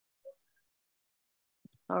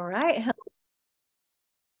All right.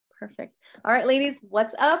 Perfect. All right, ladies,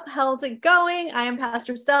 what's up? How's it going? I am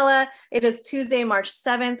Pastor Stella. It is Tuesday, March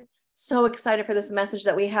 7th. So excited for this message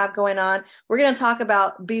that we have going on. We're going to talk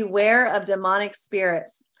about beware of demonic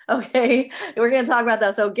spirits. Okay. We're going to talk about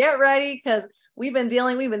that. So get ready because we've been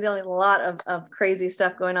dealing with a lot of crazy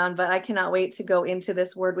stuff going on, but I cannot wait to go into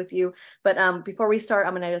this word with you. But before we start,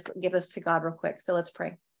 I'm going to just give this to God real quick. So let's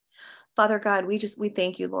pray. Father God, we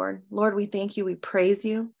thank you, Lord. Lord, we thank you. We praise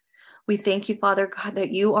you. We thank you, Father God,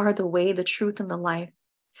 that you are the way, the truth, and the life.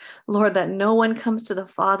 Lord, that no one comes to the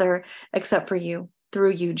Father except for you,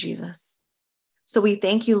 through you, Jesus. So we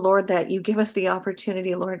thank you, Lord, that you give us the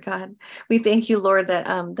opportunity, Lord God. We thank you, Lord,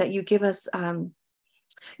 that you give us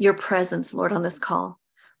your presence, Lord, on this call.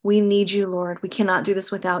 We need you, Lord. We cannot do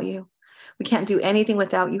this without you. We can't do anything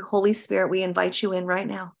without you. Holy Spirit, we invite you in right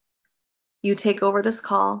now. You take over this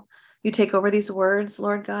call. You take over these words,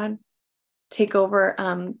 Lord God. Take over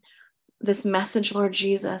this message, Lord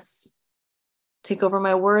Jesus. Take over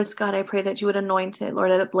my words, God. I pray that you would anoint it,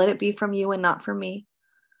 Lord. Let it be from you and not from me.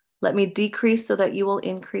 Let me decrease so that you will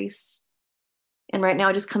increase. And right now,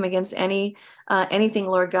 I just come against anything,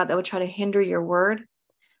 Lord God, that would try to hinder your word,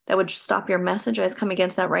 that would stop your message. I just come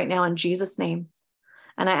against that right now in Jesus' name.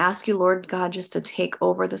 And I ask you, Lord God, just to take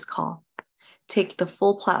over this call. Take the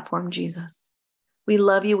full platform, Jesus. We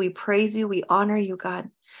love you. We praise you. We honor you,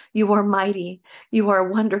 God. You are mighty. You are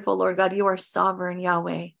wonderful, Lord God. You are sovereign,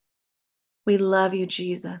 Yahweh. We love you,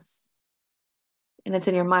 Jesus. And it's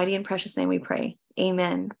in your mighty and precious name we pray.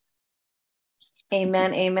 Amen.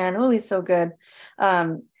 Amen. Amen. Oh, he's so good.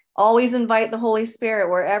 Always invite the Holy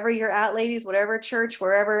Spirit wherever you're at, ladies, whatever church,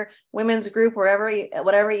 wherever women's group, whatever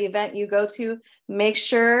event you go to, make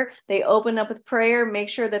sure they open up with prayer. Make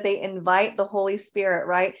sure that they invite the Holy Spirit,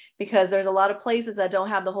 right? Because there's a lot of places that don't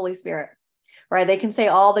have the Holy Spirit, right? They can say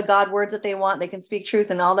all the God words that they want. They can speak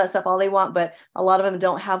truth and all that stuff, all they want, but a lot of them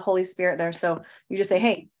don't have Holy Spirit there. So you just say,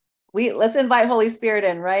 hey, let's invite Holy Spirit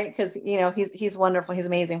in, right? Because he's wonderful, he's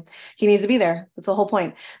amazing. He needs to be there. That's the whole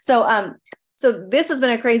point. So this has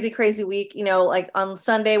been a crazy, crazy week. Like on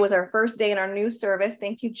Sunday was our first day in our new service.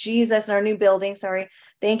 Thank you, Jesus, in our new building. Sorry.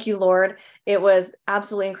 Thank you, Lord. It was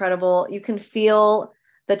absolutely incredible. You can feel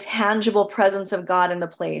the tangible presence of God in the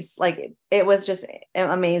place. Like it was just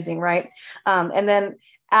amazing, right? And then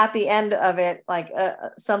at the end of it, like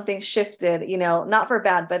something shifted, not for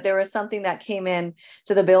bad, but there was something that came in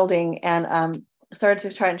to the building and started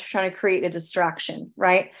to try to create a distraction,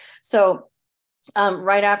 right? So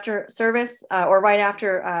right after service or right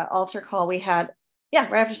after altar call, right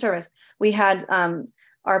after service, we had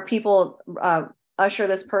our people usher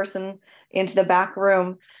this person into the back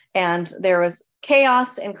room, and there was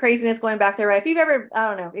chaos and craziness going back there, right?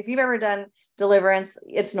 If you've ever done deliverance,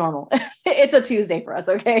 it's normal. It's a Tuesday for us,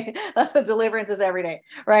 okay? That's what deliverance is every day,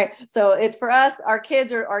 right? So it's for us, our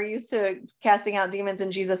kids are used to casting out demons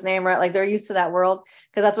in Jesus' name, right? Like they're used to that world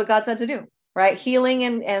because that's what God said to do, right? Healing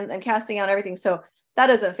and casting out everything. So that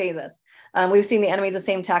doesn't faze us. We've seen the enemy the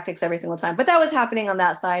same tactics every single time, but that was happening on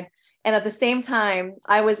that side. And at the same time,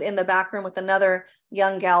 I was in the back room with another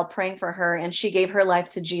young gal praying for her, and she gave her life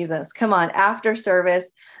to Jesus. Come on, after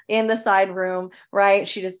service in the side room, right?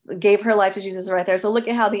 She just gave her life to Jesus right there. So look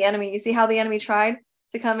at how you see how the enemy tried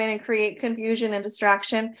to come in and create confusion and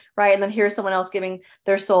distraction, right? And then here's someone else giving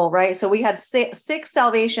their soul, right? So we had six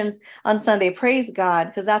salvations on Sunday. Praise God,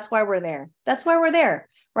 because that's why we're there. That's why we're there.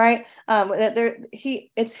 Right.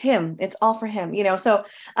 It's him. It's all for him, So,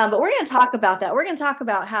 but we're going to talk about that. We're going to talk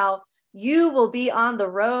about how you will be on the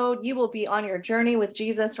road. You will be on your journey with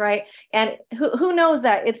Jesus. Right. And who knows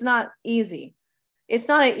that it's not easy. It's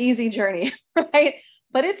not an easy journey. Right.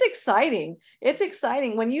 But it's exciting. It's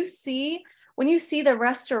exciting when you see the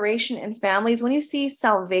restoration in families, when you see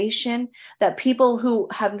salvation, that people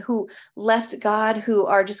who left God, who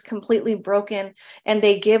are just completely broken, and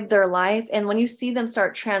they give their life. And when you see them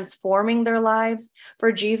start transforming their lives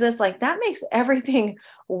for Jesus, like that makes everything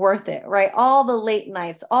worth it, right? All the late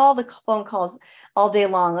nights, all the phone calls all day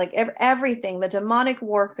long, like everything, the demonic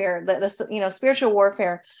warfare, the spiritual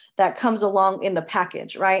warfare that comes along in the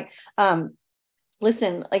package, right?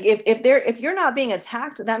 Listen, like if you're not being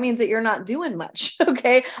attacked, that means that you're not doing much.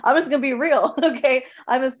 Okay. I'm just going to be real. Okay.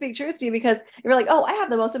 I'm going to speak truth to you because you're like, oh, I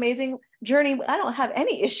have the most amazing journey. I don't have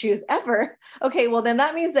any issues ever. Okay. Well, then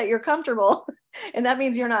that means that you're comfortable and that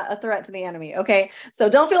means you're not a threat to the enemy. Okay. So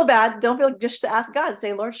don't feel bad. Don't feel, just ask God,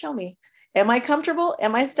 say, Lord, show me. Am I comfortable?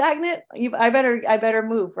 Am I stagnant? I better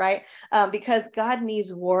move, right? Because God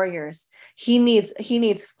needs warriors. He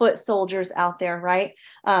needs foot soldiers out there, right?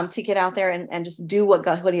 To get out there and just do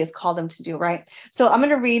what He has called them to do, right? So I'm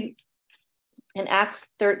going to read in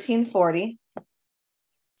Acts 13:40.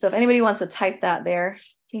 So if anybody wants to type that there,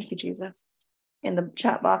 thank you, Jesus, in the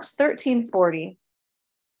chat box, 1340.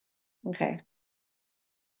 Okay.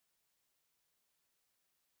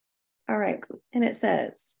 All right. And it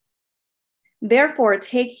says, therefore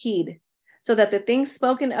take heed so that the things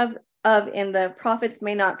spoken of in the prophets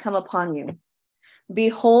may not come upon you.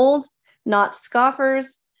 Behold, not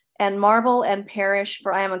scoffers, and marvel and perish,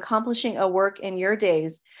 for I am accomplishing a work in your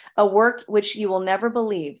days, a work which you will never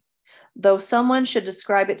believe, though someone should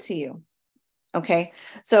describe it to you. Okay,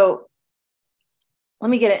 so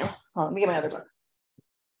let me get it. Let me get my other book.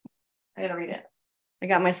 I gotta read it. I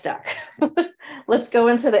got my stack. Let's go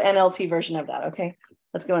into the NLT version of that. Okay,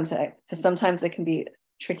 let's go into it because sometimes it can be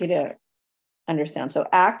tricky to understand. So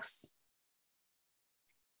Acts,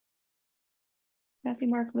 Matthew,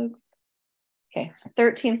 Mark, Luke. Okay,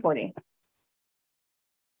 1340.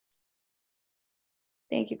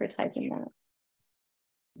 Thank you for typing that.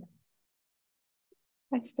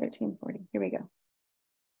 Acts 1340. Here we go.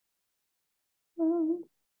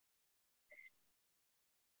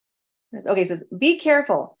 Okay, it says, be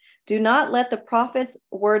careful. Do not let the prophets'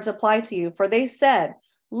 words apply to you, for they said,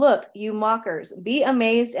 look, you mockers, be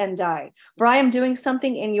amazed and die. For I am doing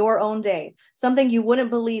something in your own day, something you wouldn't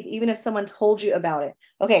believe even if someone told you about it.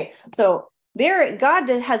 Okay, so there, God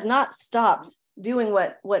has not stopped doing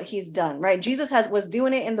what he's done, right? Jesus was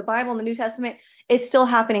doing it in the Bible, in the New Testament. It's still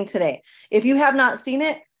happening today. If you have not seen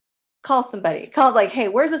it, call somebody, like, hey,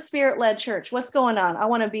 where's a spirit-led church? What's going on? I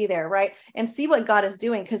want to be there, right? And see what God is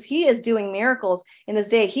doing, because he is doing miracles in this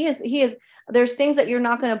day. He is, there's things that you're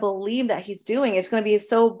not going to believe that he's doing. It's going to be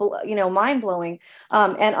so, mind-blowing.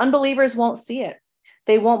 And unbelievers won't see it.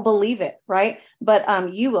 They won't believe it, right?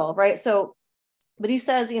 But you will, right? So, but he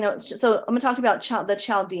says, so I'm going to talk about the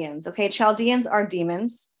Chaldeans, okay? Chaldeans are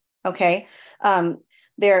demons, okay?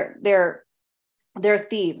 They're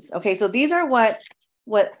thieves, okay? So these are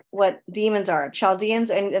what demons are,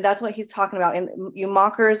 Chaldeans, and that's what he's talking about, and you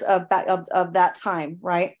mockers of that time,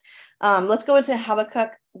 right? Let's go into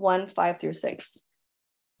Habakkuk 1:5-6.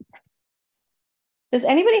 Does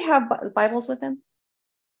anybody have Bibles with them?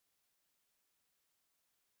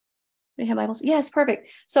 Do you have Bibles? Yes, perfect.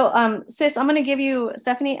 So sis, I'm going to give you,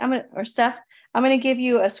 Stephanie, I'm going to give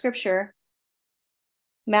you a scripture,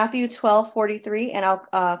 Matthew 12:43, and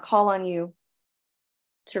I'll call on you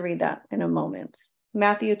to read that in a moment.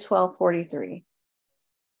 Matthew 12:43.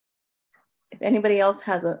 If anybody else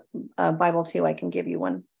has a Bible too, I can give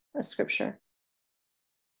you a scripture.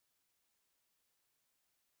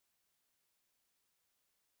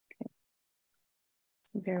 Okay.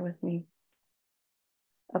 So bear with me.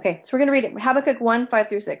 Okay, so we're going to read it. Habakkuk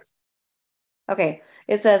 1:5-6. Okay,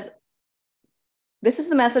 it says, this is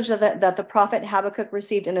the message that the prophet Habakkuk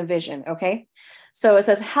received in a vision, okay? So it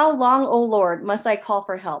says, how long, O Lord, must I call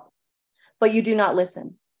for help, but you do not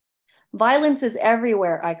listen? Violence is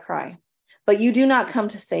everywhere, I cry, but you do not come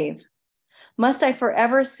to save. Must I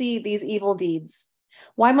forever see these evil deeds?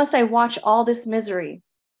 Why must I watch all this misery?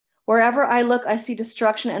 Wherever I look, I see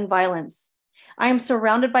destruction and violence. I am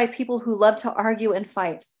surrounded by people who love to argue and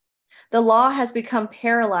fight. The law has become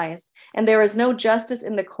paralyzed, and there is no justice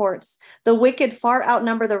in the courts. The wicked far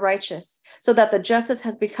outnumber the righteous, so that the justice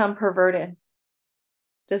has become perverted.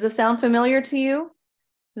 Does this sound familiar to you?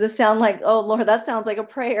 Does this sound like, oh, Lord, that sounds like a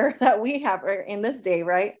prayer that we have in this day,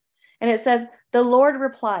 right? And it says, the Lord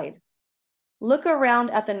replied, look around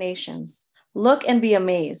at the nations. Look and be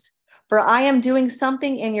amazed, for I am doing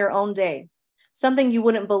something in your own day, something you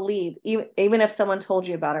wouldn't believe, even if someone told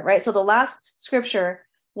you about it, right? So the last scripture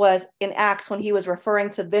was in Acts when he was referring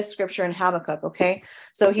to this scripture in Habakkuk, okay?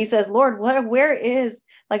 So he says, Lord, where is,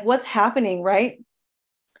 what's happening, right?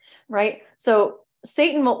 Right? So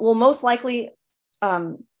Satan will most likely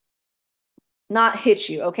not hit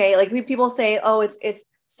you, okay? People say, oh, it's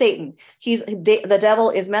Satan. The devil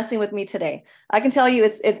is messing with me today. I can tell you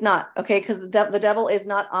it's not, okay? Because the devil is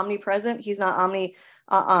not omnipresent. He's not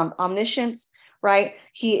omniscient, right?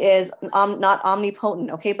 He is not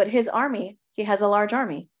omnipotent, okay? But his army, he has a large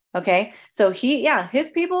army, okay? So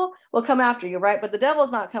his people will come after you, right? But the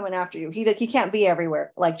devil's not coming after you. He can't be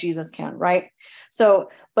everywhere like Jesus can, right? So,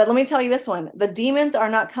 but let me tell you this one. The demons are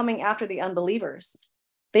not coming after the unbelievers.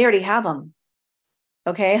 They already have them.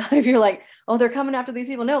 Okay. If you're like, oh, they're coming after these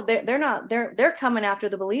people. No, they're not. They're coming after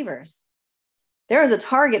the believers. There is a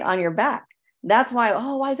target on your back. That's why,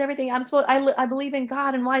 why is everything I believe in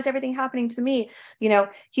God, and why is everything happening to me?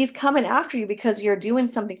 He's coming after you because you're doing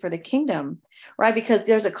something for the kingdom, right? Because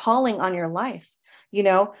there's a calling on your life,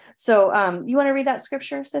 So you want to read that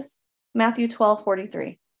scripture, sis? Matthew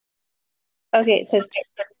 12:43. Okay, it says,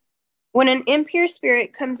 When an impure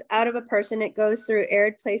spirit comes out of a person, it goes through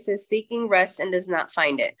arid places seeking rest and does not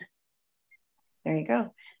find it. There you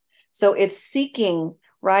go. So it's seeking,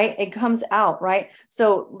 right? It comes out, right?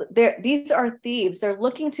 So these are thieves. They're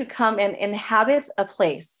looking to come and inhabit a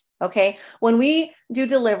place. Okay. When we do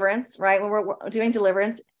deliverance, right? When we're doing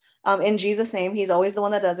deliverance, in Jesus' name, he's always the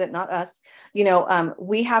one that does it, not us.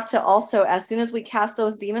 We have to also, as soon as we cast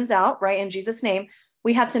those demons out, right, in Jesus' name,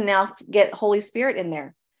 we have to now get Holy Spirit in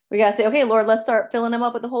there. We got to say, okay, Lord, let's start filling them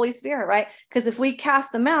up with the Holy Spirit, right? Because if we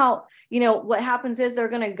cast them out, what happens is they're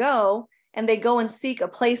going to go and they go and seek a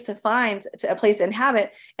place to a place to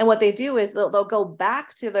inhabit. And what they do is they'll go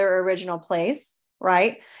back to their original place,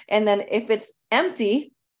 right? And then if it's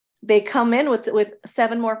empty, they come in with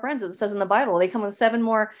 7 more friends. It says in the Bible, they come with 7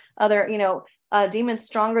 more other, demons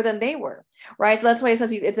stronger than they were, right? So that's why it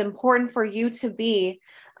says it's important for you to be,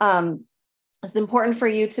 it's important for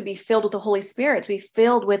you to be filled with the Holy Spirit, to be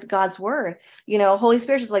filled with God's word. Holy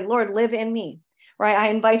Spirit is like, Lord, live in me, right? I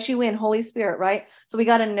invite you in, Holy Spirit, right? So we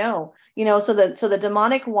got to know, so the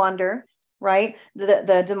demonic wander, right?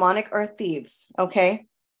 The demonic are thieves, okay?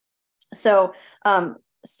 So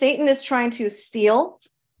Satan is trying to steal.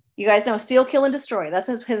 You guys know, steal, kill, and destroy. That's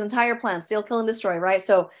his entire plan, steal, kill, and destroy, right?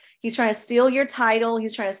 So he's trying to steal your title.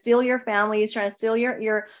 He's trying to steal your family. He's trying to steal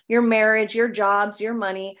your marriage, your jobs, your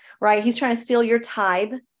money, right? He's trying to steal your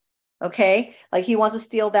tithe, okay? Like he wants to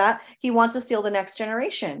steal that. He wants to steal the next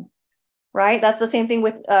generation, right? That's the same thing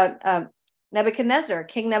with Nebuchadnezzar,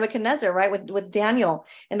 King Nebuchadnezzar, right? With Daniel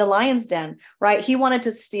in the lion's den, right? He wanted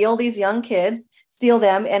to steal these young kids, steal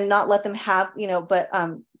them and not let them have, but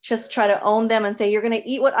just try to own them and say, you're going to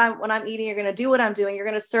eat what I'm eating. You're going to do what I'm doing. You're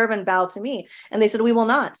going to serve and bow to me. And they said, we will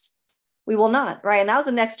not. We will not. Right. And that was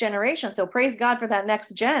the next generation. So praise God for that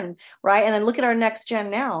next gen. Right. And then look at our next gen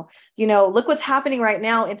now. Look what's happening right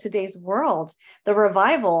now in today's world, the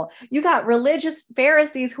revival. You got religious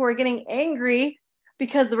Pharisees who are getting angry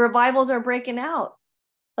because the revivals are breaking out.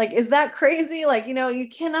 Like, is that crazy? Like, you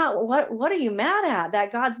cannot, what are you mad at?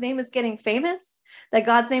 That God's name is getting famous? That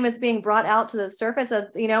God's name is being brought out to the surface of,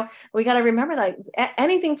 we got to remember that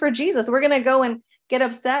anything for Jesus. We're going to go and get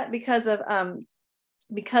upset because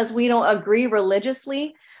we don't agree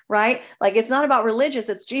religiously, right? Like, it's not about religious,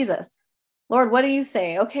 it's Jesus. Lord, what do you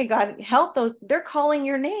say? Okay, God, help those. They're calling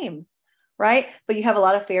your name, right? But you have a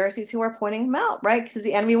lot of Pharisees who are pointing them out, right? Because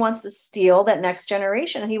the enemy wants to steal that next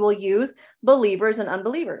generation and he will use believers and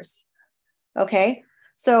unbelievers. Okay.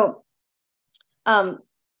 So,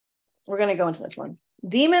 we're going to go into this one.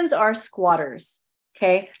 Demons are squatters.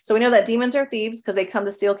 Okay. So we know that demons are thieves because they come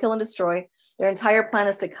to steal, kill, and destroy. Their entire plan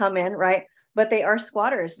is to come in, right? But they are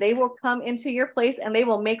squatters. They will come into your place and they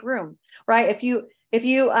will make room, right? If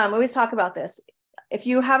you always talk about this. If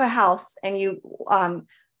you have a house and you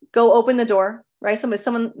go open the door, right?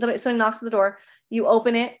 Someone knocks on the door, you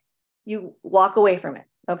open it, you walk away from it.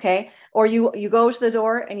 Okay. Or you go to the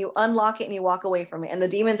door and you unlock it and you walk away from it and the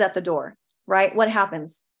demon's at the door, right? What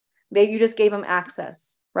happens? You just gave them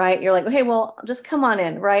access, right? You're like, okay, well, just come on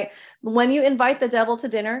in, right? When you invite the devil to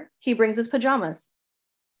dinner, he brings his pajamas.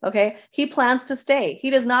 Okay. He plans to stay. He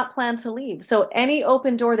does not plan to leave. So any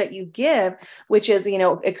open door that you give, which is,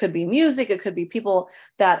 it could be music, it could be people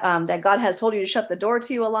that God has told you to shut the door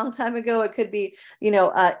to a long time ago. It could be,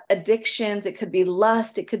 addictions. It could be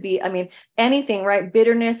lust. It could be, anything, right?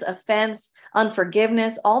 Bitterness, offense,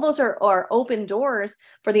 unforgiveness. All those are open doors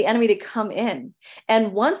for the enemy to come in.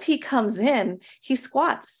 And once he comes in, he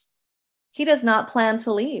squats. He does not plan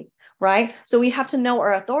to leave. Right. So we have to know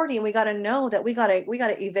our authority and we got to know that we got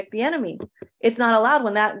to evict the enemy. It's not allowed.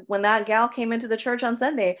 When that gal came into the church on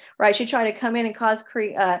Sunday, right, she tried to come in and cause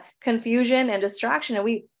confusion and distraction and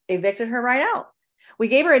we evicted her right out. We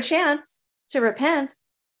gave her a chance to repent.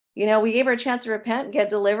 We gave her a chance to repent, get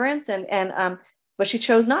deliverance but she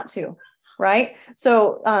chose not to. Right.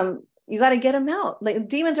 So you got to get them out. Like,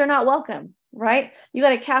 demons are not welcome. Right. You got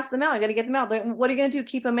to cast them out. You got to get them out. What are you going to do?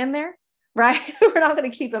 Keep them in there? Right? We're not going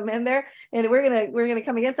to keep them in there. And we're going to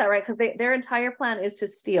come against that, right? Because their entire plan is to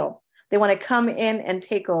steal. They want to come in and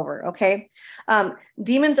take over. Okay.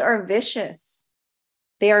 Demons are vicious.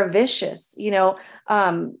 They are vicious.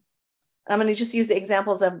 I'm going to just use the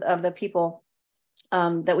examples of the people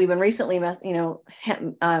that we've been recently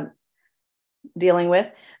dealing with,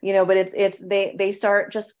 but they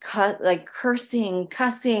start just cursing,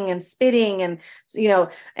 cussing and spitting and,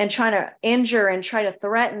 and trying to injure and try to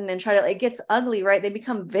threaten and it gets ugly, right? They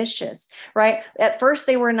become vicious, right? At first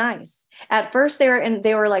they were nice. At first they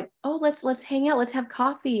were like, oh, let's hang out. Let's have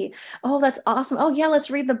coffee. Oh, that's awesome. Oh yeah.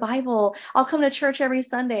 Let's read the Bible. I'll come to church every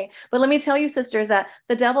Sunday. But let me tell you, sisters, that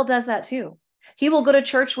the devil does that too. He will go to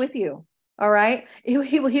church with you. All right.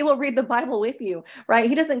 He will read the Bible with you, right?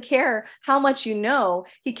 He doesn't care how much you know.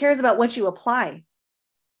 He cares about what you apply,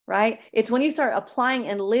 right? It's when you start applying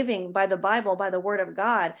and living by the Bible, by the word of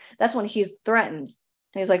God, that's when he's threatened.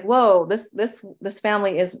 And he's like, whoa, this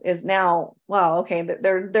family is now, wow, okay,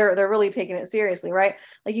 they're really taking it seriously, right?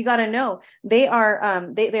 Like, you got to know they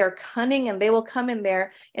are cunning, and they will come in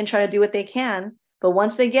there and try to do what they can. But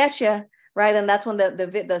once they get you, right, then that's when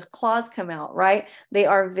the claws come out, right? They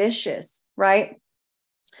are vicious, right?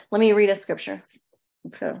 Let me read a scripture.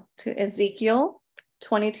 Let's go to Ezekiel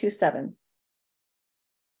 22:7.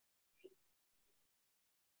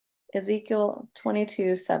 Ezekiel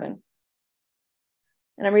 22:7.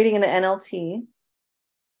 And I'm reading in the NLT.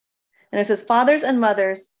 And it says, fathers and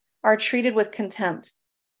mothers are treated with contempt.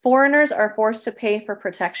 Foreigners are forced to pay for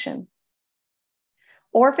protection.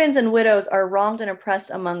 Orphans and widows are wronged and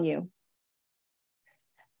oppressed among you.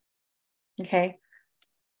 Okay.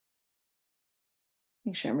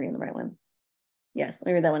 Make sure I'm reading the right one. Yes, let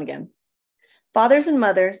me read that one again. Fathers and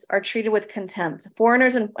mothers are treated with contempt.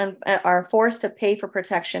 Foreigners are forced to pay for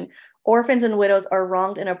protection. Orphans and widows are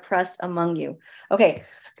wronged and oppressed among you. Okay,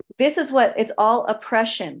 this is what it's all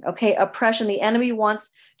oppression. Okay, oppression. The enemy wants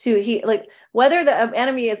to, whether the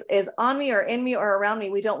enemy is on me or in me or around me,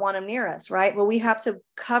 we don't want him near us, right? But we have to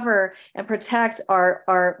cover and protect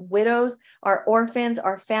our widows, our orphans,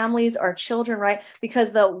 our families, our children, right?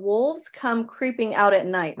 Because the wolves come creeping out at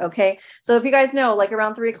night. Okay, so if you guys know, like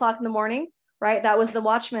around 3:00 in the morning, right? That was the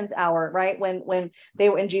watchman's hour, right? When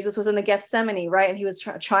Jesus was in the Gethsemane, right? And he was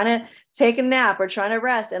trying to take a nap or trying to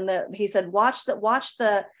rest. And he said, watch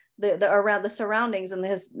the around the surroundings, and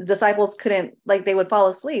his disciples couldn't, like, they would fall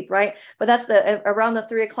asleep, right? But that's around the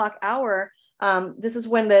 3:00 hour. This is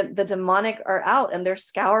when the demonic are out, and they're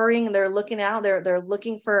scouring, and they're looking out, they're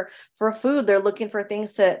looking for food. They're looking for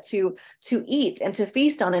things to eat and to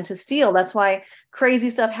feast on and to steal. That's why crazy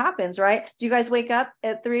stuff happens, right? Do you guys wake up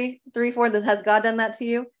at 3, 4? Has God done that to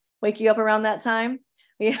you? Wake you up around that time?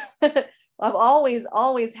 Yeah. I've always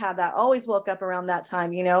had that, always woke up around that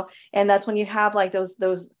time, and that's when you have like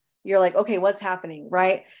those, you're like, okay, what's happening,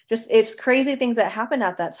 right? Just, it's crazy things that happen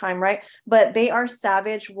at that time, right? But they are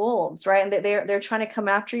savage wolves, right? And they're trying to come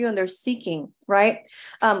after you, and they're seeking, right?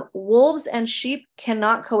 Wolves and sheep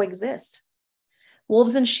cannot coexist.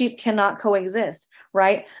 Wolves and sheep cannot coexist,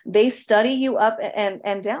 right? They study you up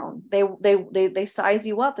and down. They size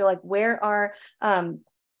you up. They're like,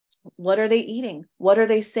 what are they eating? What are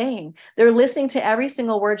they saying? They're listening to every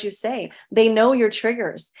single word you say. They know your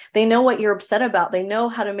triggers. They know what you're upset about. They know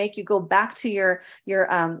how to make you go back to your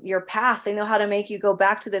past. They know how to make you go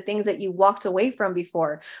back to the things that you walked away from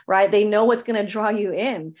before, right? They know what's going to draw you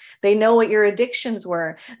in. They know what your addictions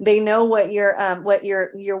were. They know what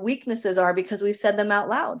your weaknesses are, because we've said them out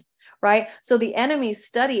loud, right? So the enemies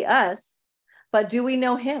study us, but do we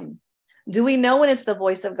know him? Do we know when it's the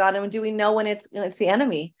voice of God? And do we know when it's the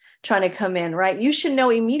enemy trying to come in, right? You should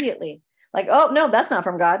know immediately. Like, oh, no, that's not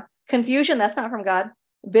from God. Confusion, that's not from God.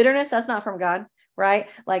 Bitterness, that's not from God, right?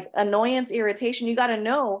 Like annoyance, irritation, you got to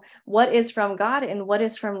know what is from God and what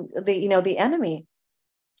is from the enemy,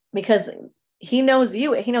 because he knows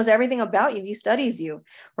you. He knows everything about you. He studies you,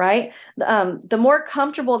 right? The more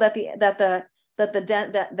comfortable that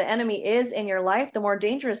the enemy is in your life, the more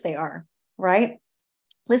dangerous they are, right?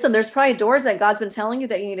 Listen, there's probably doors that God's been telling you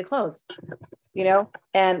that you need to close,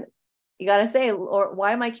 and you got to say, or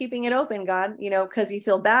why am I keeping it open, God? Because you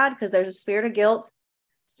feel bad, because there's a spirit of guilt,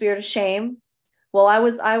 spirit of shame. Well,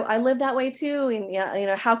 I lived that way too.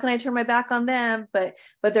 And how can I turn my back on them? But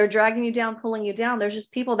they're dragging you down, pulling you down. There's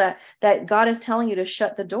just people that God is telling you to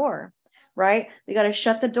shut the door, right? You got to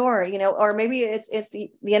shut the door, or maybe it's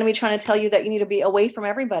the enemy trying to tell you that you need to be away from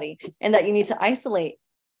everybody and that you need to isolate.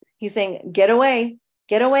 He's saying, get away.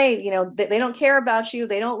 They don't care about you.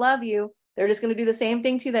 They don't love you. They're just going to do the same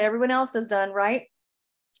thing to you that everyone else has done, right?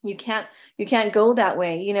 You can't go that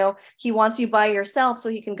way. He wants you by yourself so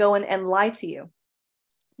he can go and lie to you.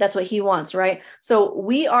 That's what he wants, right? So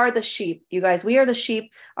we are the sheep, you guys. We are the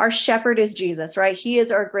sheep. Our shepherd is Jesus, right? He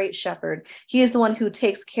is our great shepherd. He is the one who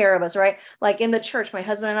takes care of us, right? Like in the church, my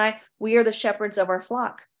husband and I, we are the shepherds of our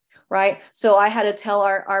flock, right? So I had to tell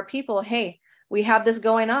our people, hey, we have this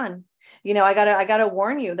going on. I gotta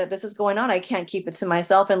warn you that this is going on. I can't keep it to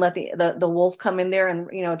myself and let the wolf come in there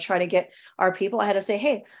and try to get our people. I had to say,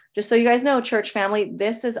 hey, just so you guys know, church family,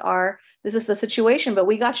 this is the situation, but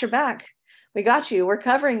we got your back. We got you. We're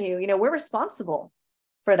covering you. We're responsible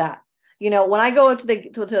for that. When I go to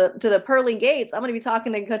the pearly gates, I'm going to be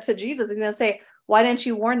talking to Jesus. He's going to say, why didn't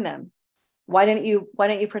you warn them? Why didn't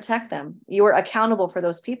you protect them? You were accountable for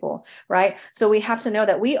those people, right? So we have to know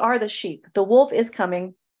that we are the sheep. The wolf is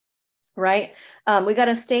coming. right? We got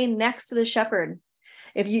to stay next to the shepherd.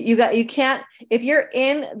 If you can't, if you're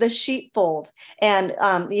in the sheepfold and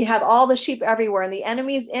you have all the sheep everywhere and the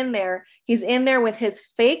enemy's in there, he's in there with his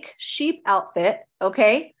fake sheep outfit.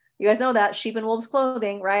 Okay. You guys know that, sheep in wolf's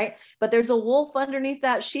clothing, right? But there's a wolf underneath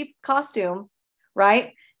that sheep costume,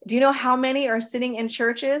 right? Do you know how many are sitting in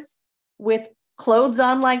churches with clothes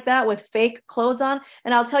on like that, with fake clothes on?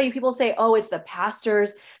 And I'll tell you, people say, oh, it's the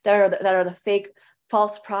pastors that are the fake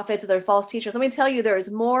false prophets, they're false teachers. Let me tell you, there is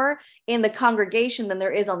more in the congregation than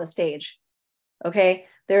there is on the stage. Okay.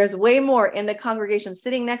 There's way more in the congregation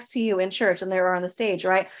sitting next to you in church than there are on the stage,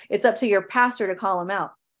 right? It's up to your pastor to call them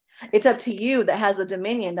out. It's up to you that has a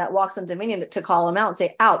dominion, that walks in dominion, to call them out and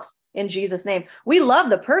say, out in Jesus' name. We love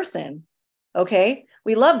the person. Okay.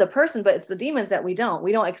 We love the person, but it's the demons that we don't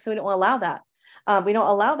allow that. We don't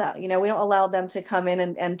allow that. We don't allow them to come in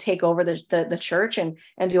and take over the church and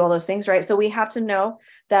do all those things. Right. So we have to know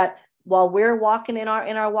that while we're walking in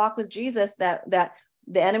our walk with Jesus, that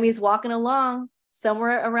the enemy's walking along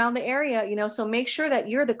somewhere around the area, so make sure that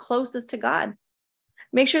you're the closest to God.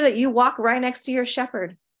 Make sure that you walk right next to your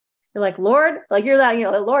shepherd. You're like, Lord, like you're that,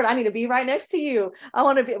 Lord, I need to be right next to you. I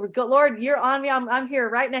want to be, Lord, you're on me. I'm here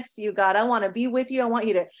right next to you, God. I want to be with you. I want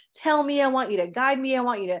you to tell me. I want you to guide me. I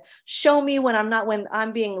want you to show me when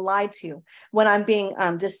I'm being lied to, when I'm being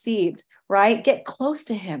deceived, right? Get close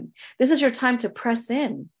to him. This is your time to press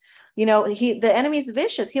in. The enemy's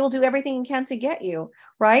vicious. He will do everything he can to get you,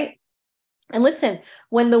 right? And listen,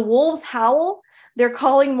 when the wolves howl, they're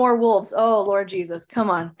calling more wolves. Oh, Lord Jesus, come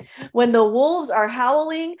on. When the wolves are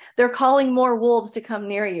howling, they're calling more wolves to come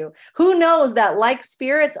near you. Who knows that like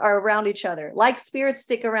spirits are around each other? Like spirits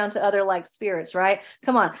stick around to other like spirits, right?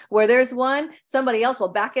 Come on. Where there's one, somebody else will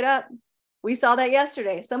back it up. We saw that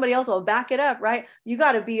yesterday. Somebody else will back it up, right? You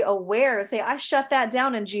got to be aware. Say, I shut that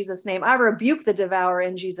down in Jesus' name. I rebuke the devourer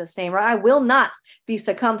in Jesus' name, right? I will not be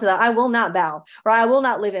succumbed to that. I will not bow, or I will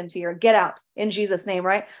not live in fear. Get out in Jesus' name,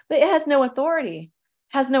 right? But it has no authority,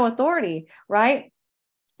 right?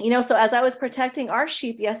 So as I was protecting our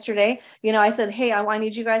sheep yesterday, I said, hey, I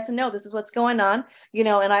need you guys to know this is what's going on,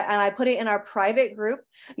 and I put it in our private group,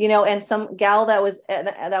 and some gal that was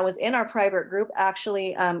in our private group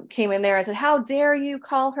actually came in there and said, how dare you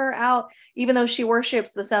call her out, even though she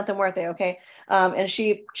worships the Santa Muerte, okay? And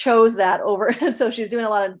she chose that over, so she's doing a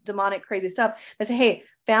lot of demonic, crazy stuff. I said, hey,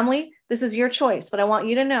 family, this is your choice, but I want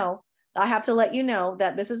you to know, I have to let you know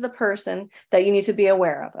that this is the person that you need to be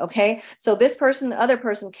aware of. Okay. So this person, the other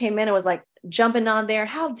person came in and was like jumping on there.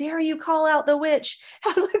 How dare you call out the witch?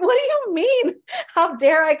 I'm like, what do you mean? How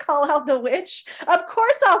dare I call out the witch? Of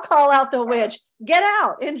course I'll call out the witch. Get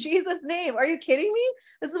out in Jesus' name. Are you kidding me?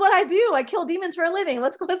 This is what I do. I kill demons for a living.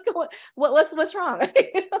 Let's go. What's wrong?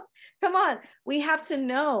 Come on. We have to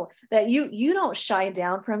know that you don't shy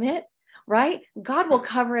down from it. Right? God will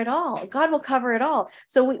cover it all. God will cover it all.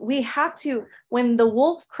 So we have to, when the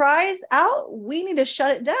wolf cries out, we need to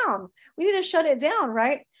shut it down. We need to shut it down,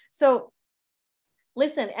 right? So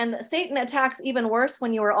listen, and Satan attacks even worse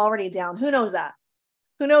when you are already down. Who knows that?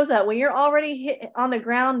 Who knows that when you're already hit on the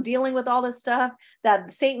ground dealing with all this stuff,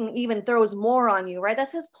 that Satan even throws more on you, right?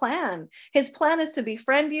 That's his plan. His plan is to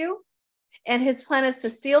befriend you, and his plan is to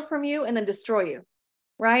steal from you and then destroy you.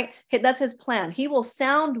 Right? That's his plan. He will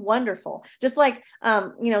sound wonderful. Just like,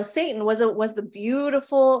 Satan was the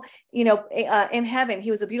beautiful, in heaven,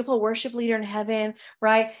 he was a beautiful worship leader in heaven.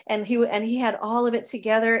 Right. And he had all of it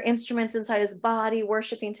together, instruments inside his body,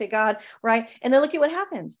 worshiping to God. Right. And then look at what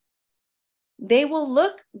happens. They will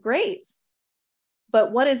look great,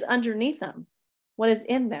 but what is underneath them? What is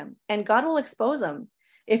in them? And God will expose them.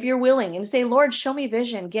 If you're willing and say, Lord, show me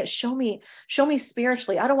vision, show me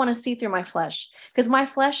spiritually. I don't want to see through my flesh, because my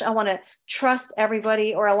flesh, I want to trust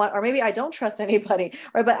everybody, or maybe I don't trust anybody,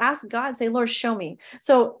 right? But ask God, say, Lord, show me.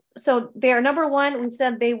 So they are, number one, we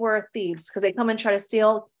said they were thieves because they come and try to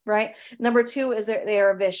steal, right? Number two is they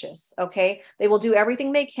are vicious. Okay. They will do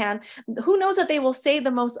everything they can. Who knows that they will say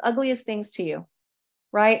the most ugliest things to you?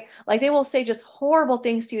 Right? Like they will say just horrible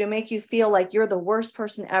things to you to make you feel like you're the worst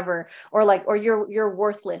person ever, or you're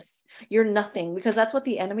worthless. You're nothing, because that's what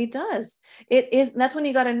the enemy does. That's when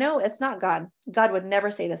you got to know it's not God. God would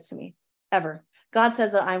never say this to me ever. God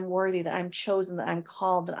says that I'm worthy, that I'm chosen, that I'm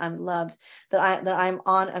called, that I'm loved, that I'm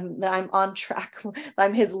on track.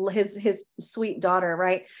 I'm his sweet daughter,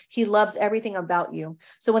 right? He loves everything about you.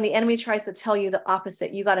 So when the enemy tries to tell you the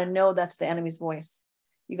opposite, you got to know that's the enemy's voice.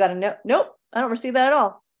 You got to know, nope, I don't receive that at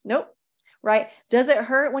all. Nope. Right. Does it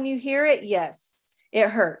hurt when you hear it? Yes, it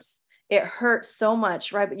hurts. It hurts so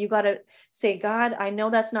much, right? But you got to say, God, I know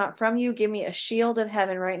that's not from you. Give me a shield of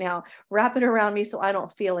heaven right now. Wrap it around me so I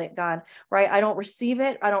don't feel it, God, right? I don't receive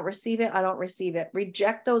it. I don't receive it. I don't receive it.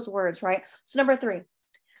 Reject those words, right? So number 3,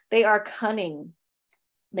 they are cunning.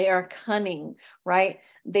 They are cunning, right?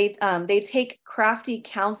 They take crafty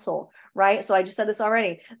counsel, right? So I just said this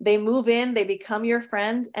already. They move in, they become your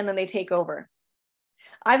friend, and then they take over.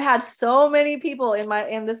 I've had so many people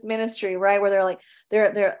in this ministry, right, where they're like,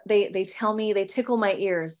 they tell me, they tickle my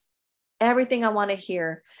ears, everything I want to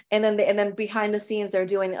hear, and then behind the scenes they're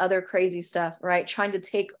doing other crazy stuff, right, trying to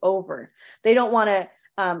take over. They don't want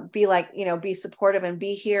to be like, be supportive and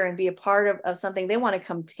be here and be a part of something. They want to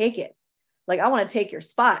come take it. Like, I want to take your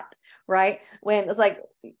spot, right? When it's like,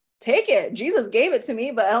 take it. Jesus gave it to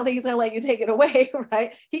me, but I don't think he's going to let you take it away,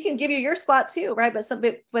 right? He can give you your spot too, right?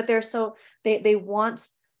 But they're so, they want,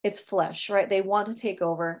 it's flesh, right? They want to take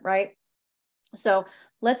over, right? So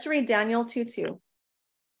let's read Daniel 2:2.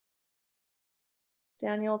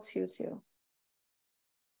 Daniel 2:2.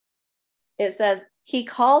 It says, he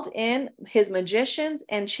called in his magicians,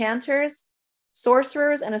 enchanters,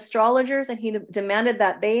 sorcerers, and astrologers, and he demanded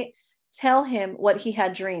that they tell him what he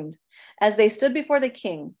had dreamed. As they stood before the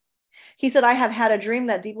king, he said, I have had a dream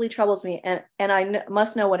that deeply troubles me, and I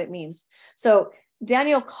must know what it means. So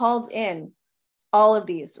Daniel called in all of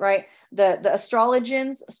these, right? The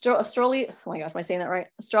astrologians, oh my gosh, am I saying that right?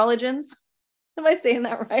 Astrologians, am I saying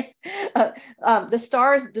that right? The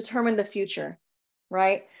stars determine the future,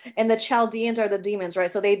 right? And the Chaldeans are the demons,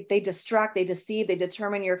 right? So they distract, they deceive, they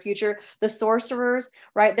determine your future. The sorcerers,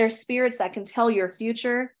 right? They're spirits that can tell your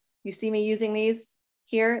future. You see me using these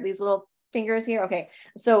here, these little fingers here. Okay.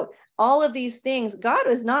 So all of these things, God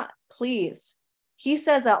is not pleased. He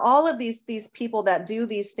says that all of these people that do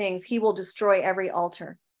these things, he will destroy every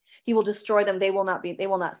altar. He will destroy them. They will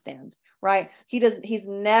not stand, right? He's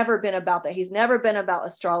never been about that. He's never been about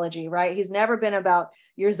astrology, right? He's never been about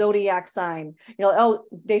your zodiac sign. Oh,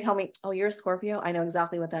 they tell me, oh, you're a Scorpio. I know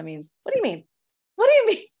exactly what that means. What do you mean? What do you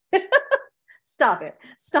mean? Stop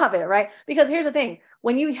it, right? Because here's the thing.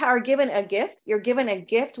 When you are given a gift, you're given a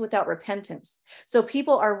gift without repentance. So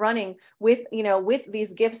people are running with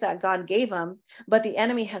these gifts that God gave them, but the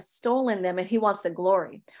enemy has stolen them and he wants the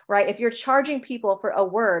glory, right? If you're charging people for a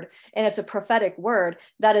word and it's a prophetic word,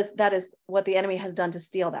 that is what the enemy has done to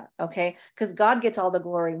steal that, okay? Because God gets all the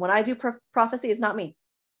glory. When I do prophecy, it's not me,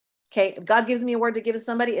 okay? If God gives me a word to give to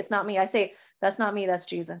somebody, it's not me. I say, that's not me, that's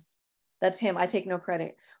Jesus. That's him. I take no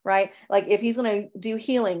credit, right? Like if he's going to do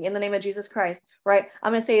healing in the name of Jesus Christ, right?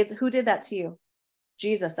 I'm going to say, who did that to you?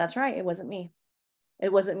 Jesus. That's right. It wasn't me.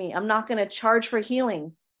 It wasn't me. I'm not going to charge for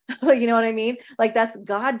healing. You know what I mean? Like that's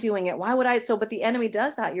God doing it. Why would I? But the enemy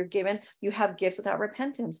does that. You have gifts without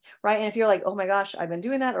repentance, right? And if you're like, oh my gosh, I've been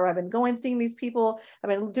doing that, or I've been seeing these people,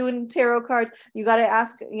 I've been doing tarot cards, you got to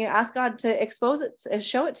ask God to expose it and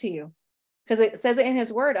show it to you. Because it says it in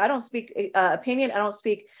his word. I don't speak opinion. I don't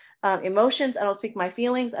speak emotions. I don't speak my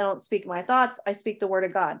feelings. I don't speak my thoughts. I speak the word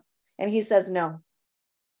of God. And he says, no.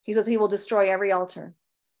 He says he will destroy every altar,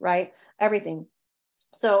 right? Everything.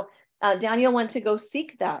 So Daniel went to go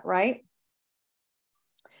seek that, right?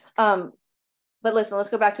 But listen, let's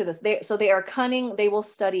go back to this. They are cunning. They will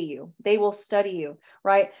study you. They will study you,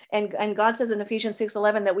 right? And God says in Ephesians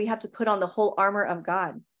 6:11 that we have to put on the whole armor of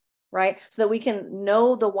God, right? So that we can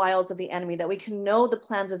know the wiles of the enemy, that we can know the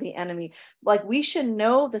plans of the enemy. Like we should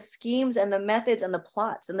know the schemes and the methods and the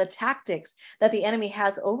plots and the tactics that the enemy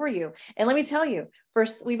has over you. And let me tell you,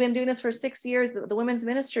 we've been doing this for 6 years, the women's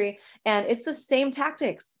ministry, and it's the same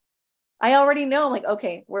tactics. I already know, like,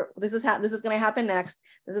 okay, this is going to happen next.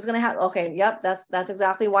 This is going to happen. Okay. Yep. That's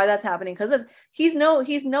exactly why that's happening. Cause he's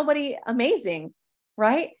nobody amazing,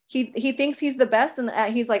 right? He thinks he's the best.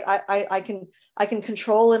 And he's like, I can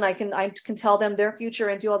control and I can tell them their future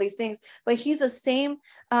and do all these things, but he's the same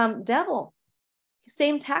devil,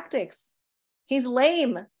 same tactics. He's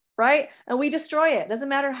lame, right? And we destroy it. Doesn't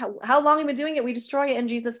matter how long we've been doing it. We destroy it in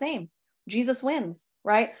Jesus' name. Jesus wins,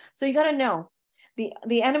 right? So you got to know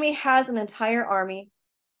the enemy has an entire army.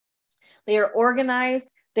 They are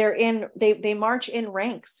organized. They march in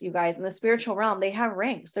ranks, you guys, in the spiritual realm. They have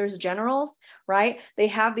ranks. There's generals, right? They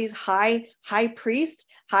have these high priests,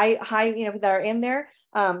 high, that are in there.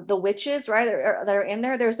 The witches, right? That are in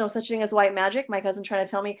there. There's no such thing as white magic. My cousin trying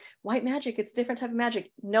to tell me white magic, it's different type of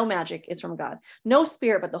magic. No magic is from God. No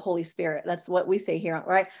spirit, but the Holy Spirit. That's what we say here,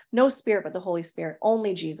 right? No spirit, but the Holy Spirit,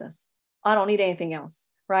 only Jesus. I don't need anything else.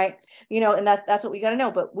 Right. And that's what we got to know.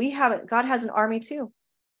 But God has an army too.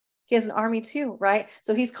 He has an army too. Right.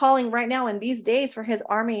 So he's calling right now in these days for his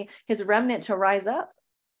army, his remnant to rise up.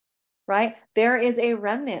 right? There is a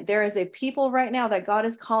remnant. There is a people right now that God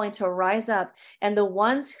is calling to rise up. And the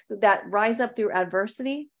ones that rise up through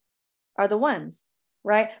adversity are the ones,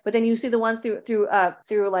 right? But then you see the ones through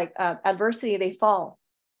adversity, they fall.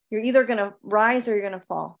 You're either going to rise or you're going to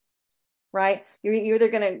fall, right? You're either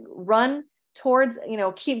going to run towards,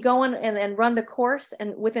 keep going and run the course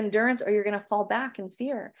and with endurance, or you're going to fall back in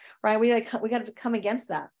fear, right? We got to come against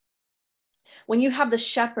that. When you have the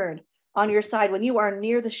shepherd on your side, when you are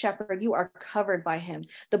near the shepherd, you are covered by him.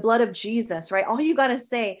 The blood of Jesus, right? All you got to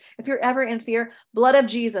say, if you're ever in fear, blood of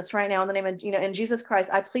Jesus right now, in the name of, in Jesus Christ,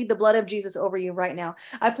 I plead the blood of Jesus over you right now.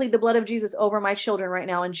 I plead the blood of Jesus over my children right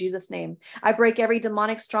now in Jesus' name. I break every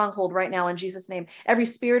demonic stronghold right now in Jesus' name. Every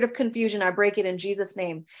spirit of confusion, I break it in Jesus'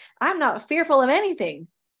 name. I'm not fearful of anything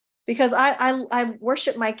because I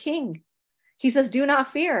worship my King. He says, do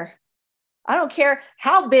not fear. I don't care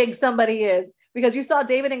how big somebody is, because you saw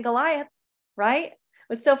David and Goliath, right?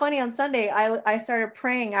 It's so funny. On Sunday, I started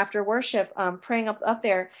praying after worship, praying up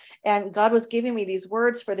there, and God was giving me these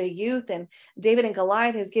words for the youth, and David and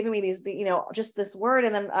Goliath, he was giving me these, just this word.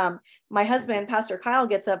 And then my husband, Pastor Kyle,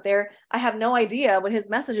 gets up there. I have no idea what his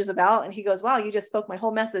message is about. And he goes, wow, you just spoke my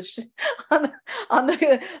whole message on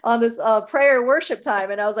this prayer worship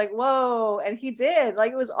time. And I was like, whoa. And he did.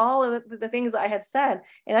 Like, it was all of the things I had said.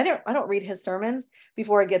 And I don't read his sermons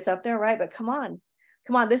before it gets up there, right? But come on.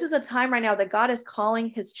 This is a time right now that God is calling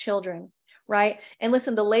his children, right? And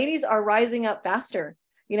listen, the ladies are rising up faster.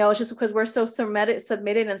 It's just because we're so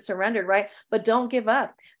submitted and surrendered, right? But don't give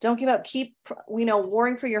up. Don't give up. Keep,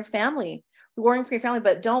 warring for your family,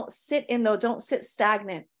 but don't sit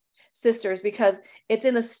stagnant, sisters, because it's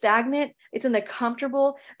in the stagnant, it's in the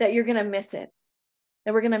comfortable that you're going to miss it.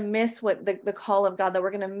 That we're going to miss what the call of God, that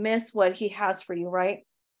we're going to miss what he has for you, right?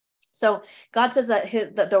 So God says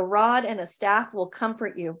that the rod and the staff will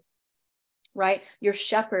comfort you, right? Your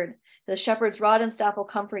shepherd, the shepherd's rod and staff will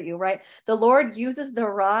comfort you, right? The Lord uses the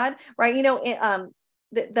rod, right?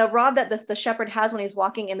 The rod that the shepherd has when he's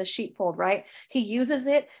walking in the sheepfold, right? He uses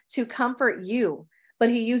it to comfort you, but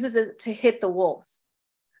he uses it to hit the wolves.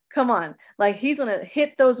 Come on. Like, he's going to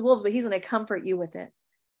hit those wolves, but he's going to comfort you with it.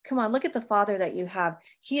 Come on. Look at the Father that you have.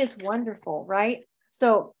 He is wonderful, right?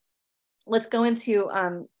 So let's go into,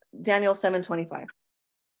 Daniel 7:25.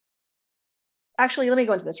 Actually, let me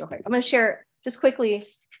go into this real quick. I'm going to share just quickly,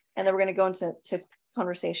 and then we're going to go into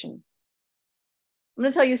conversation. I'm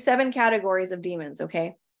going to tell you 7 categories of demons,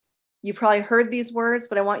 okay? You probably heard these words,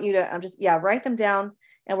 but I want you to write them down,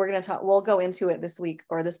 and we'll go into it this week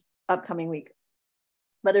or this upcoming week.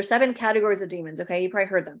 But there's 7 categories of demons, okay? You probably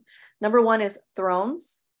heard them. Number 1 is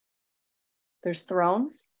thrones. There's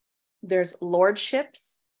thrones. There's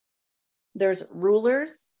lordships. There's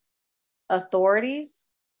rulers, authorities,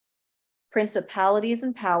 principalities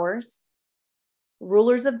and powers,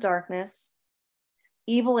 rulers of darkness,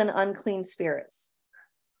 evil and unclean spirits.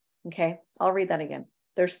 Okay, I'll read that again.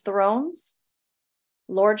 There's thrones,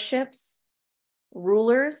 lordships,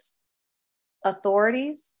 rulers,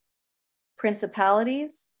 authorities,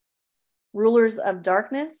 principalities, rulers of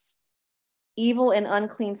darkness, evil and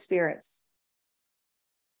unclean spirits.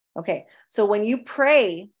 Okay, so when you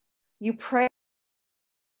pray.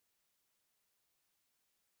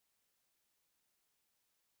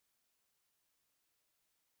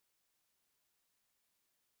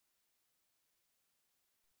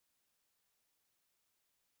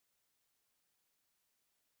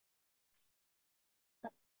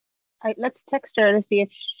 Let's text her to see if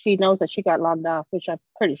she knows that she got logged off, which I'm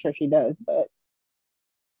pretty sure she does, but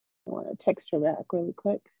I want to text her back really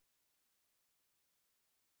quick.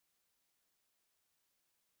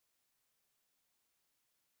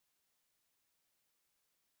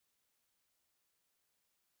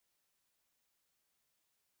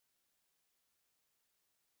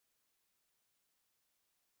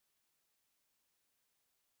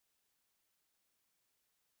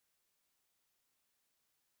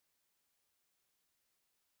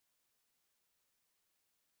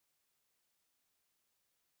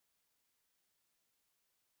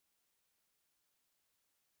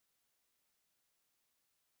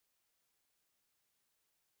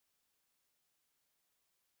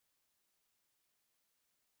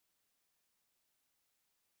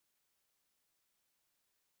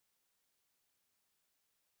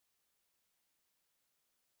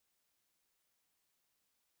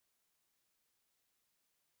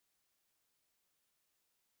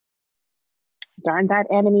 Darn that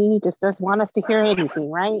enemy, he just doesn't want us to hear anything,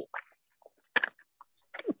 right?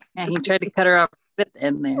 Yeah, he tried to cut her off at the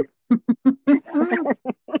end there.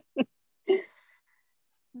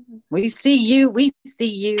 We see you. We see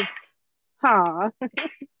you. Huh.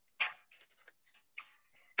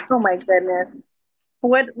 Oh my goodness.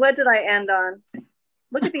 What did I end on?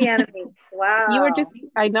 Look at the enemy. You were just, Wow.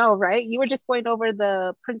 I know, right? You were just going over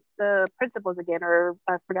the principles again, or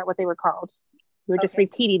I forgot what they were called. You were just Okay.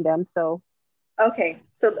 repeating them. So Okay.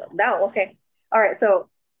 So that okay. All right. So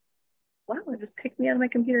wow, it just kicked me out of my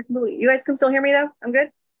computer completely. You guys can still hear me though? I'm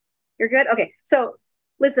good? You're good? Okay. So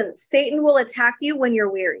listen, Satan will attack you when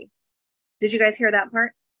you're weary. Did you guys hear that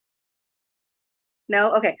part?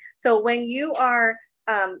 No? Okay. So when you are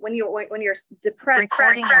when you're depressed.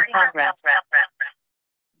 Recording in progress.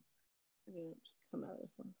 Let me just come out of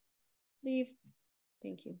this one. Leave.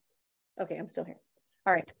 Thank you. Okay, I'm still here.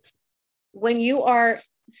 All right. When you are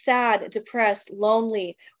sad, depressed,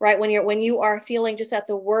 lonely, right? When you are feeling just at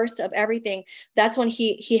the worst of everything, that's when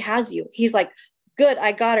he has you. He's like, good,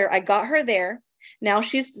 I got her. I got her there. Now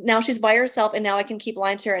she's by herself, and now I can keep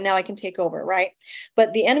lying to her, and now I can take over, right?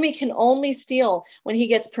 But the enemy can only steal when he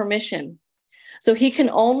gets permission. So he can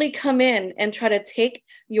only come in and try to take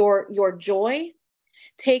your joy,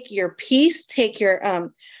 take your peace, take your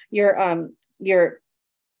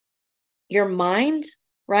mind,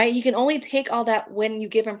 right? He can only take all that when you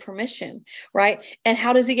give him permission, right? And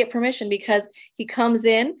how does he get permission? Because he comes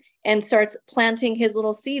in and starts planting his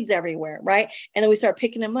little seeds everywhere, right? And then we start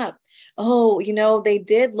picking them up. Oh, they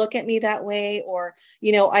did look at me that way, or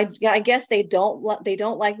I guess they don't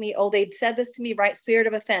like me. Oh, they said this to me, right? Spirit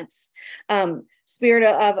of offense, spirit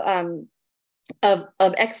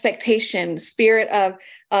of expectation, spirit of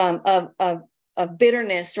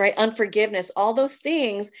bitterness, right? Unforgiveness, all those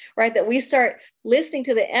things, right? That we start listening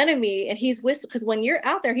to the enemy, and he's whispering, because when you're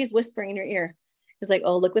out there, he's whispering in your ear. He's like,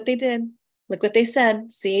 oh, look what they did. Look what they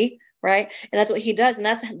said. See, right? And that's what he does. And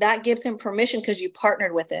that gives him permission because you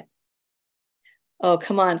partnered with it. Oh,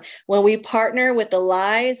 come on. When we partner with the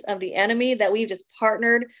lies of the enemy, that we've just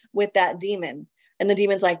partnered with that demon. And the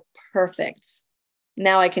demon's like, perfect.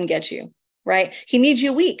 Now I can get you, right? He needs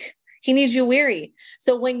you weak. He needs you weary.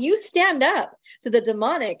 So when you stand up to the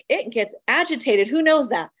demonic, it gets agitated. Who knows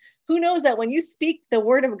that? Who knows that when you speak the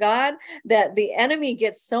word of God, that the enemy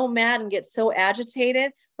gets so mad and gets so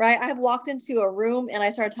agitated, right? I've walked into a room and I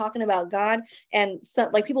started talking about God, and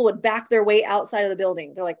like people would back their way outside of the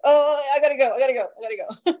building. They're like, oh, I gotta go.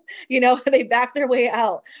 They back their way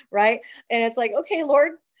out, right? And it's like, okay,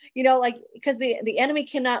 Lord, because the enemy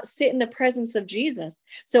cannot sit in the presence of Jesus.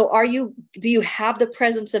 So do you have the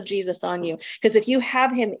presence of Jesus on you? Because if you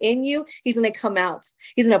have him in you, he's going to come out.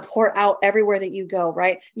 He's going to pour out everywhere that you go,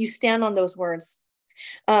 right? You stand on those words.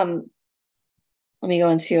 Let me go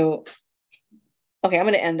into, okay, I'm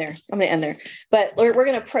going to end there. But we're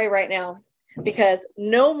going to pray right now, because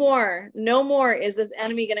no more is this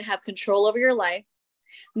enemy going to have control over your life.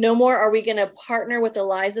 No more are we going to partner with the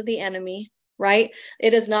lies of the enemy. Right?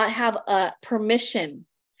 It does not have a permission.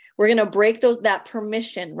 We're going to break that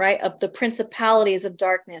permission, right? Of the principalities of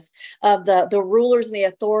darkness, of the rulers and the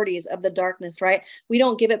authorities of the darkness, right? We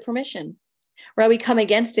don't give it permission, right? We come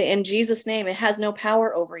against it in Jesus' name. It has no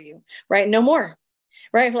power over you, right? No more,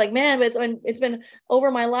 right? Like, man, but it's been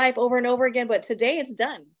over my life over and over again, but today it's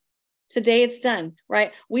done. Today it's done,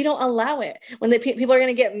 right? We don't allow it. When the people are going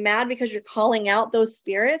to get mad because you're calling out those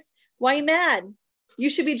spirits, why are you mad?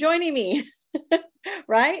 You should be joining me.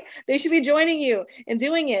 Right? They should be joining you and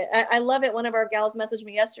doing it. I love it. One of our gals messaged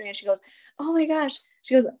me yesterday and she goes, oh my gosh.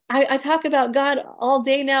 She goes, I talk about God all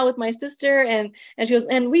day now with my sister. And she goes,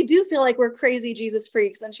 and we do feel like we're crazy Jesus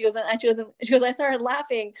freaks. And she goes, I started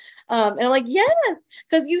laughing. And I'm like, yes,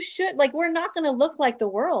 because you should, like, we're not going to look like the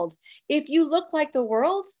world. If you look like the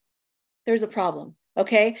world, there's a problem.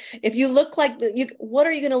 Okay. If you look like what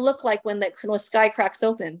are you going to look like when the sky cracks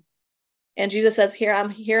open? And Jesus says, here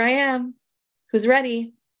I am. Who's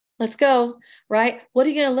ready? Let's go, right? What are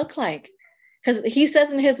you going to look like? Because he says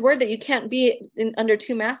in his word that you can't be under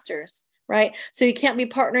two masters, right? So you can't be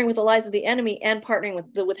partnering with the lies of the enemy and partnering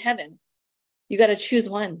with heaven. You got to choose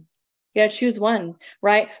one. You got to choose one,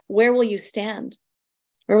 right? Where will you stand?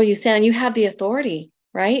 Where will you stand? And you have the authority,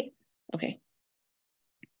 right? Okay.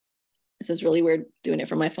 This is really weird doing it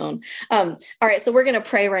from my phone. All right. So we're going to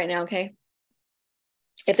pray right now, okay?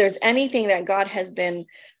 If there's anything that God has been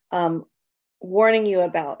warning you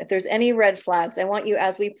about, if there's any red flags, I want you,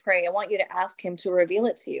 as we pray, I want you to ask him to reveal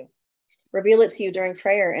it to you during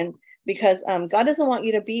prayer. And because God doesn't want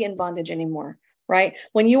you to be in bondage anymore, right?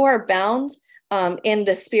 When you are bound in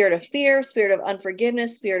the spirit of fear, spirit of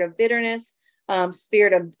unforgiveness, spirit of bitterness,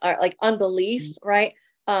 spirit of like unbelief, right?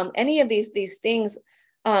 Any of these things,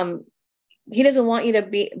 he doesn't want you to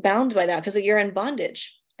be bound by that because you're in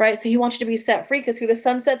bondage, right? So he wants you to be set free, because who the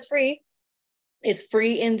Son sets free is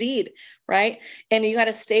free indeed, right? And you got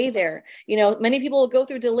to stay there. Many people will go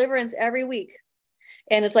through deliverance every week.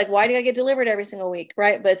 And it's like, why do I get delivered every single week?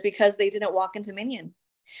 Right. But it's because they didn't walk in dominion.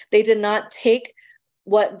 They did not take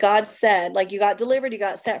what God said. Like, you got delivered, you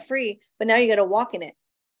got set free, but now you got to walk in it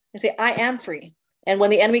and say, I am free. And when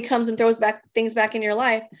the enemy comes and throws things back in your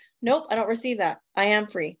life, nope, I don't receive that. I am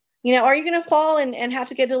free. Are you going to fall and have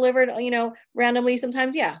to get delivered, randomly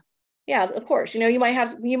sometimes? Yeah. Yeah, of course. You might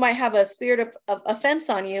have a spirit of offense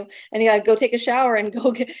on you, and you got to go take a shower and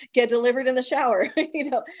go get delivered in the shower. You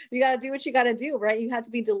got to do what you got to do, right? You have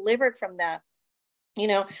to be delivered from that,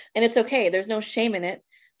 and it's okay. There's no shame in it.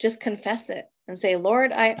 Just confess it and say,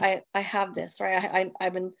 Lord, I have this, right?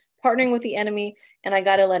 I've been partnering with the enemy, and I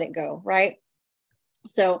got to let it go, right?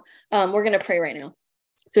 So we're going to pray right now.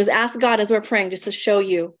 So just ask God as we're praying, just to show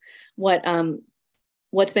you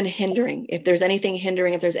what's been hindering. If there's anything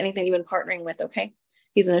hindering, if there's anything you've been partnering with, okay?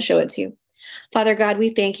 He's going to show it to you. Father God, we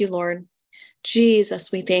thank you, Lord.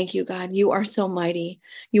 Jesus, we thank you, God. You are so mighty.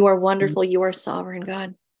 You are wonderful. You are sovereign,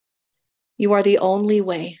 God. You are the only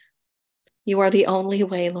way. You are the only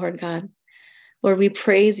way, Lord God. Lord, we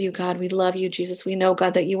praise you, God. We love you, Jesus. We know,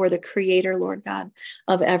 God, that you are the creator, Lord God,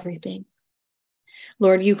 of everything.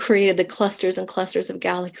 Lord, you created the clusters and clusters of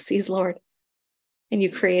galaxies, Lord, and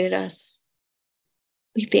you created us.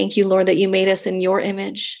 We thank you, Lord, that you made us in your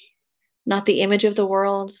image, not the image of the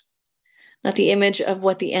world, not the image of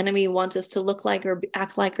what the enemy wants us to look like or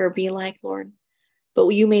act like or be like, Lord, but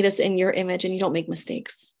you made us in your image, and you don't make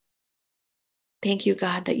mistakes. Thank you,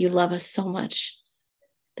 God, that you love us so much,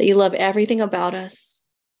 that you love everything about us.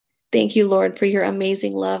 Thank you, Lord, for your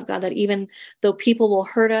amazing love, God, that even though people will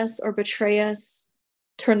hurt us or betray us,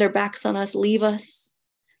 turn their backs on us, leave us,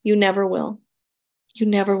 you never will. You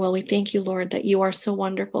never will. We thank you, Lord, that you are so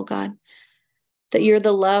wonderful, God, that you're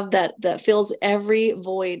the love that fills every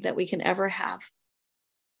void that we can ever have.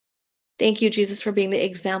 Thank you, Jesus, for being the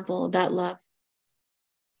example of that love.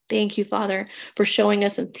 Thank you, Father, for showing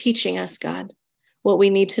us and teaching us, God, what we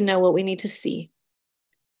need to know, what we need to see.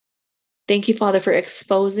 Thank you, Father, for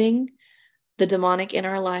exposing the demonic in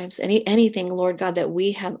our lives. Anything, Lord God, that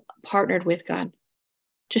we have partnered with, God,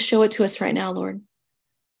 just show it to us right now, Lord.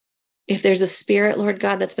 If there's a spirit, Lord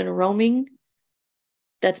God, that's been roaming,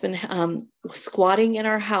 that's been squatting in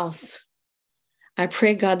our house, I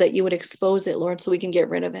pray, God, that you would expose it, Lord, so we can get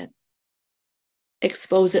rid of it.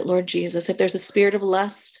 Expose it, Lord Jesus. If there's a spirit of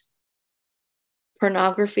lust,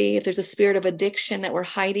 pornography, if there's a spirit of addiction that we're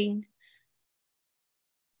hiding,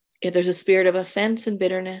 if there's a spirit of offense and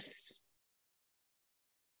bitterness,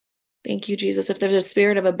 thank you, Jesus. If there's a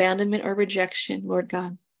spirit of abandonment or rejection, Lord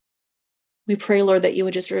God, we pray, Lord, that you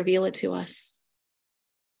would just reveal it to us.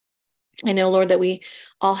 I know, Lord, that we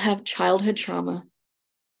all have childhood trauma,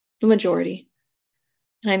 the majority.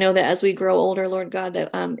 And I know that as we grow older, Lord God, that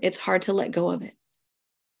it's hard to let go of it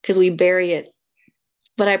because we bury it.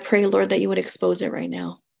 But I pray, Lord, that you would expose it right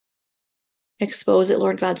now. Expose it,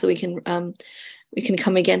 Lord God, so we can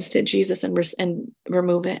come against it, Jesus, and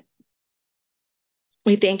remove it.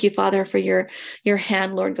 We thank you, Father, for your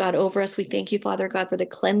hand, Lord God, over us. We thank you, Father God, for the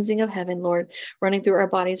cleansing of heaven, Lord, running through our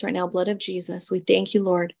bodies right now, blood of Jesus. We thank you,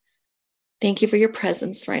 Lord. Thank you for your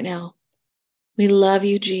presence right now. We love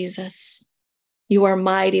you, Jesus. You are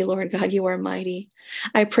mighty, Lord God. You are mighty.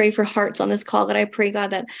 I pray for hearts on this call, God. I pray, God,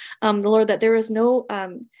 that the Lord, that there is no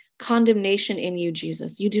condemnation in you,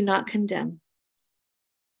 Jesus. You do not condemn.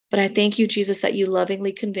 But I thank you, Jesus, that you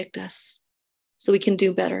lovingly convict us so we can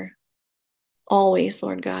do better. Always,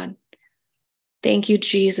 Lord God. Thank you,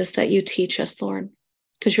 Jesus, that you teach us, Lord,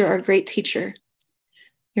 because you're our great teacher.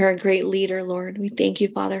 You're a great leader, Lord. We thank you,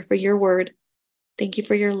 Father, for your word. Thank you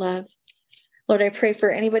for your love. Lord, I pray for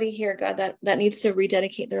anybody here, God, that needs to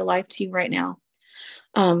rededicate their life to you right now.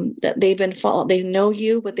 That they know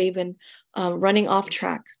you, but they've been running off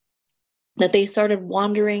track. That they started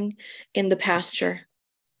wandering in the pasture.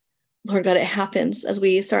 Lord God, it happens. As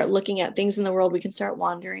we start looking at things in the world, we can start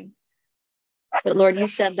wandering. But Lord, you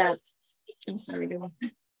said that, I'm sorry,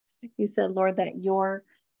 you said, Lord, that your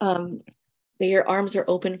arms are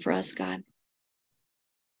open for us, God.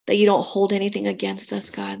 That you don't hold anything against us,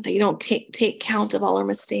 God. That you don't take count of all our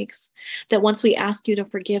mistakes. That once we ask you to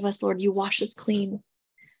forgive us, Lord, you wash us clean.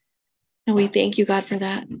 And we thank you, God, for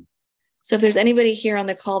that. So if there's anybody here on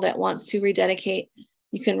the call that wants to rededicate,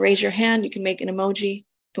 you can raise your hand, you can make an emoji,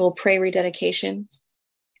 and we'll pray rededication.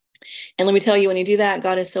 And let me tell you, when you do that,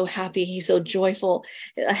 God is so happy. He's so joyful.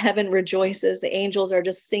 Heaven rejoices. The angels are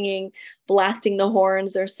just singing, blasting the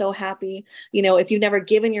horns. They're so happy. If you've never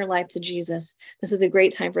given your life to Jesus, this is a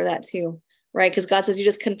great time for that too, right? Because God says you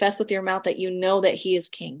just confess with your mouth that you know that he is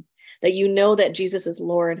King, that you know that Jesus is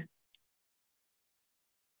Lord,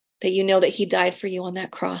 that you know that he died for you on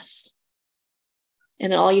that cross.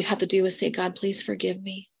 And then all you have to do is say, God, please forgive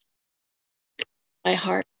me. My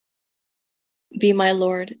heart, be my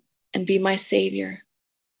Lord and be my Savior,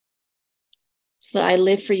 so that I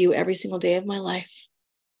live for you every single day of my life.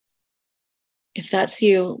 If that's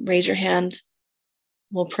you, raise your hand.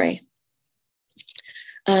 We'll pray.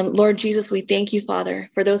 Lord Jesus, we thank you, Father,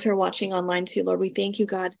 for those who are watching online too. Lord, we thank you,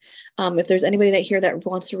 God. If there's anybody that here that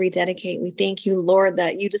wants to rededicate, we thank you, Lord,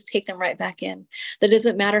 that you just take them right back in. That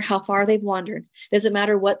doesn't matter how far they've wandered. Doesn't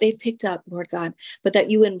matter what they've picked up, Lord God, but that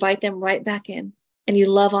you invite them right back in and you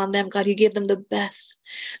love on them, God. You give them the best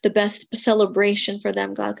celebration for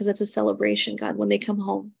them, God, because it's a celebration, God, when they come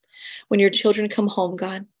home, when your children come home,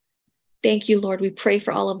 God. Thank you, Lord. We pray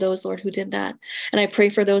for all of those, Lord, who did that. And I pray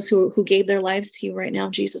for those who gave their lives to you right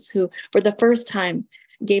now, Jesus, who for the first time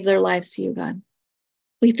gave their lives to you, God.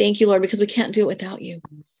 We thank you, Lord, because we can't do it without you.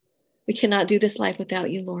 We cannot do this life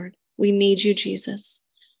without you, Lord. We need you, Jesus.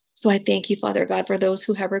 So I thank you, Father God, for those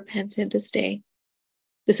who have repented this day.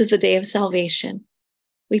 This is the day of salvation.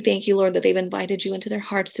 We thank you, Lord, that they've invited you into their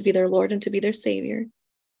hearts to be their Lord and to be their Savior.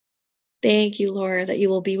 Thank you, Lord, that you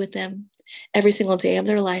will be with them every single day of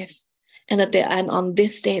their life. And and on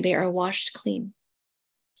this day, they are washed clean.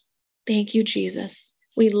 Thank you, Jesus.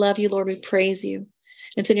 We love you, Lord. We praise you.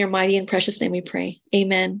 It's in your mighty and precious name we pray.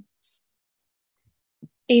 Amen.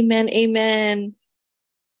 Amen. Amen.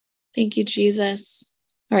 Thank you, Jesus.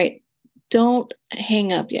 All right. Don't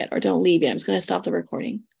hang up yet or don't leave yet. I'm just going to stop the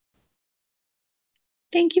recording.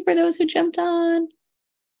 Thank you for those who jumped on.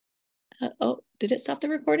 Did it stop the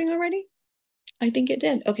recording already? I think it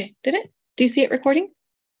did. Okay. Did it? Do you see it recording?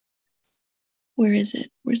 Where is it?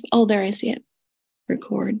 Oh, there, I see it.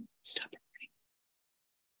 Record. Stop.